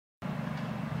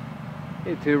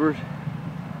Hey tubers,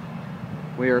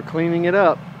 we are cleaning it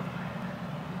up.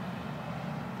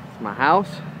 It's my house,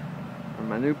 or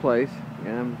my new place,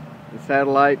 and the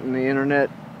satellite and the internet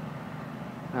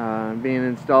being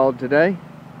installed today.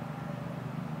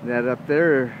 That up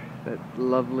there, that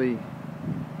lovely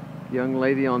young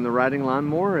lady on the riding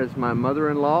lawnmower is my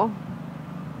mother-in-law.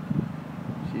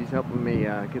 She's helping me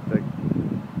get the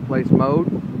place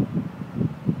mowed.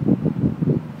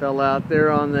 Fell out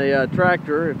there on the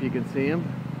tractor, if you can see him.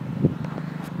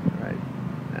 Right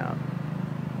now,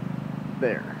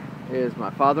 there is my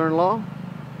father-in-law,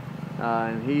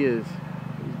 and he's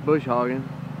bush hogging.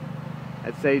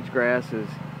 That sage grass is,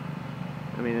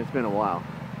 I mean, it's been a while.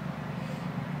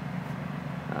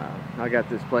 I got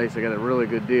this place, I got a really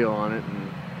good deal on it, and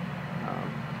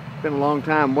it's been a long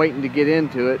time waiting to get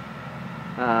into it.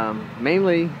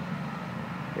 Mainly,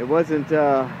 it wasn't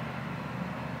the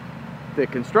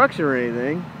construction or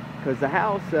anything, because the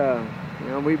house, you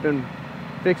know, we've been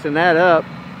fixing that up,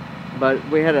 but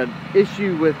we had an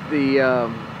issue with the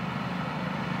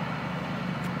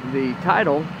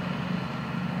title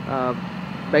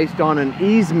based on an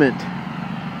easement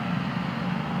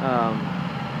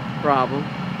problem,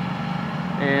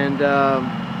 and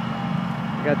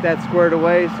got that squared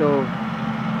away. So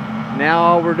now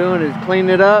all we're doing is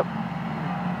cleaning it up,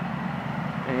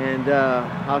 and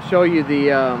I'll show you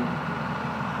the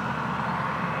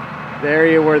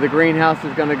area where the greenhouse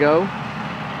is going to go.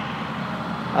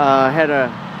 I had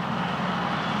a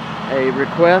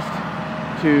request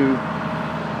to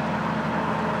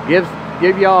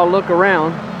give y'all a look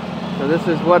around. So this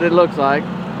is what it looks like.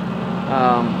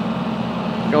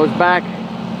 Goes back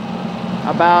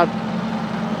about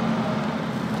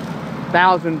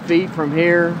 1,000 feet from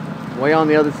here, way on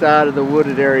the other side of the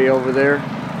wooded area over there.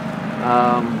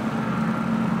 I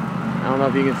don't know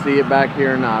if you can see it back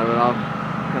here or not, but I'll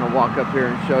kind of walk up here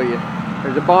and show you.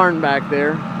 There's a barn back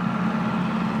there.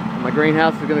 My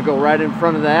greenhouse is going to go right in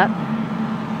front of that,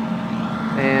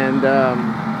 and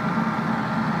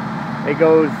it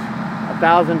goes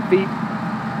 1,000 feet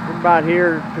from about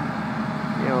here to,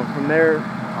 you know, from there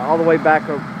all the way back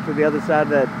up to the other side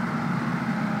of that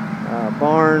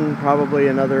barn. Probably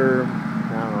another,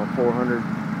 I don't know, 400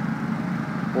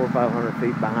 or 500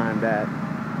 feet behind that.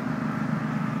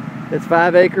 It's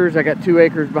 5 acres. I got 2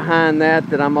 acres behind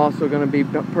that I'm also going to be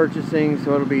purchasing,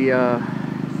 so it'll be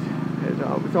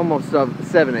it's almost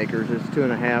 7 acres. It's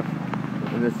 2.5,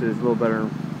 and this is a little better,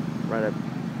 right at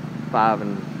 5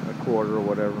 1/4 or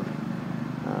whatever.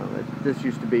 This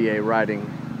used to be a riding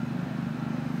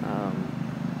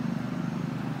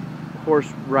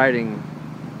horse riding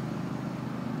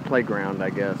playground, I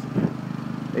guess.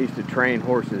 They used to train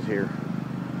horses here,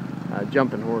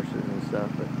 jumping horses and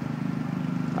stuff. But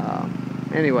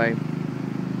anyway,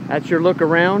 that's your look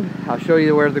around. I'll show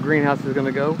you where the greenhouse is going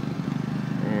to go,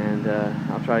 and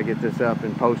I'll try to get this up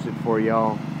and post it for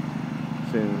y'all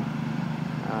soon.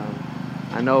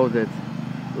 I know that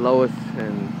Lois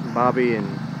and Bobby and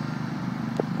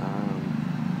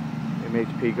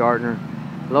MHP Gardner,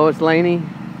 Lois Laney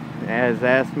has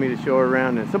asked me to show her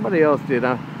around, and somebody else did,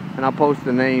 and I'll post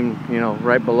the name, you know,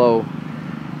 right below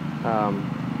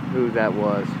who that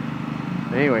was.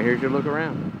 Anyway, here's your look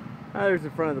around. There's the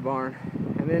front of the barn,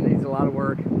 and it needs a lot of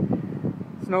work.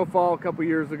 Snowfall a couple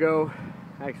years ago,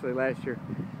 actually last year,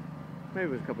 maybe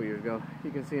it was a couple years ago.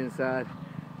 You can see inside,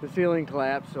 the ceiling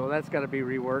collapsed, so that's got to be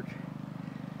reworked.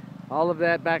 All of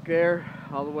that back there,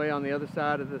 all the way on the other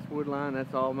side of this wood line,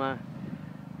 that's all my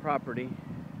property,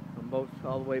 from both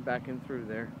all the way back in through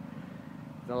there.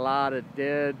 There's a lot of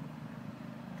dead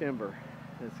timber.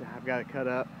 I've got it cut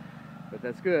up, but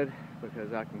that's good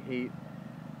because I can heat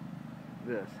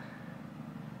this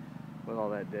with all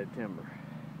that dead timber.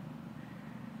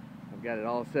 I've got it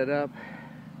all set up.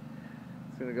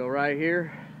 It's going to go right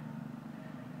here.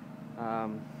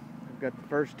 I've got the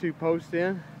first 2 posts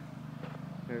in.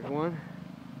 There's one.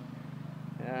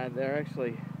 They're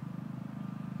actually,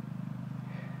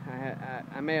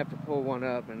 I may have to pull one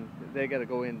up, and they got to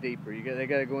go in deeper. They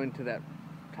got to go into that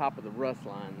top of the rust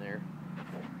line there.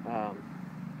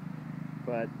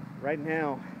 But right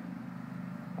now,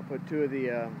 I put 2 of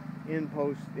the end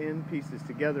pieces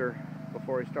together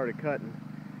before I started cutting,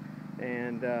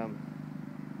 and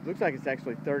looks like it's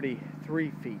actually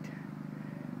 33 feet.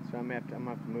 So I'm gonna have to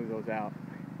move those out.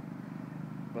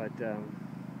 But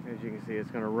as you can see,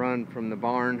 it's going to run from the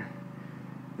barn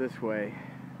this way.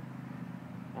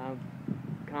 I'm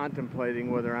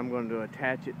contemplating whether I'm going to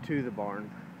attach it to the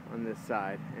barn on this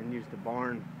side and use the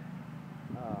barn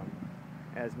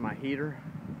as my heater.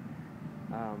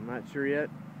 I'm not sure yet.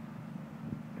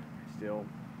 Still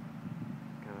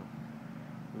kind of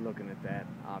looking at that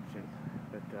option.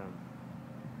 But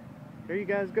here you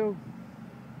guys go.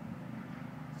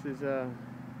 This is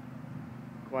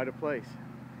quite a place.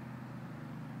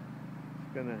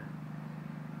 It's gonna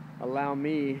allow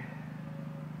me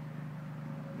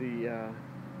the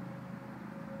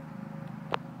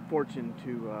fortune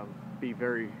to be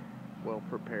very well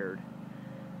prepared.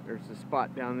 There's a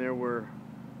spot down there where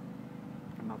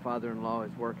my father-in-law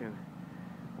is working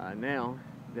now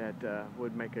that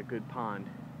would make a good pond.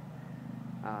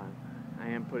 I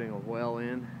am putting a well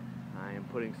in. I am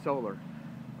putting solar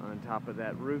on top of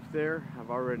that roof there. I've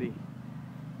already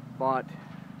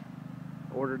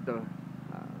ordered the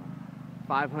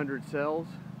 500 cells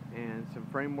and some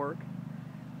framework,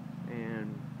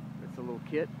 and it's a little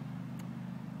kit.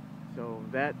 So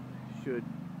that should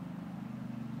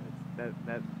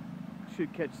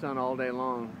catch sun all day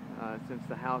long, since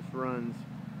the house runs.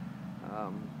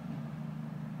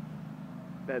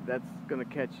 That's going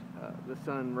to catch the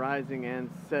sun rising and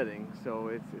setting, so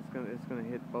it's going to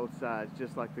hit both sides,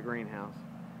 just like the greenhouse.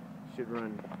 Should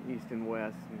run east and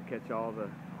west and catch all the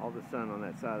sun on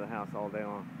that side of the house all day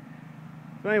long.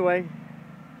 So anyway,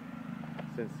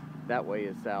 since that way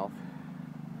is south,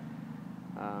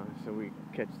 so we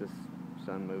catch this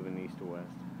sun moving east to west.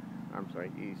 I'm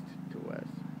sorry, east to west.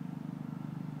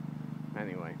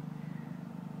 Anyway,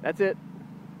 that's it.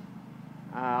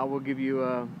 I will give you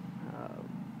a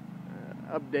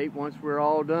update once we're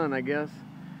all done, I guess.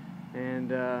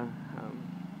 And I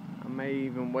may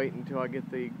even wait until I get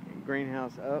the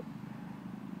greenhouse up.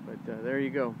 But there you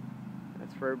go.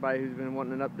 That's for everybody who's been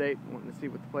wanting an update, wanting to see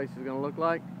what the place is going to look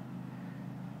like.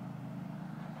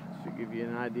 Should give you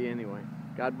an idea anyway.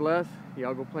 God bless.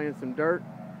 Y'all go play in some dirt.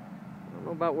 I don't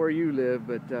know about where you live,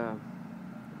 but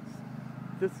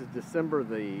this is December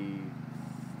the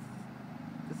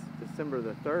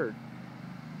 3rd,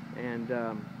 and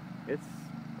it's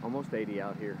almost 80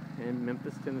 out here in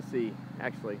Memphis, Tennessee.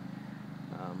 Actually,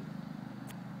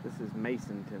 this is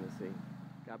Mason, Tennessee.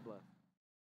 God bless.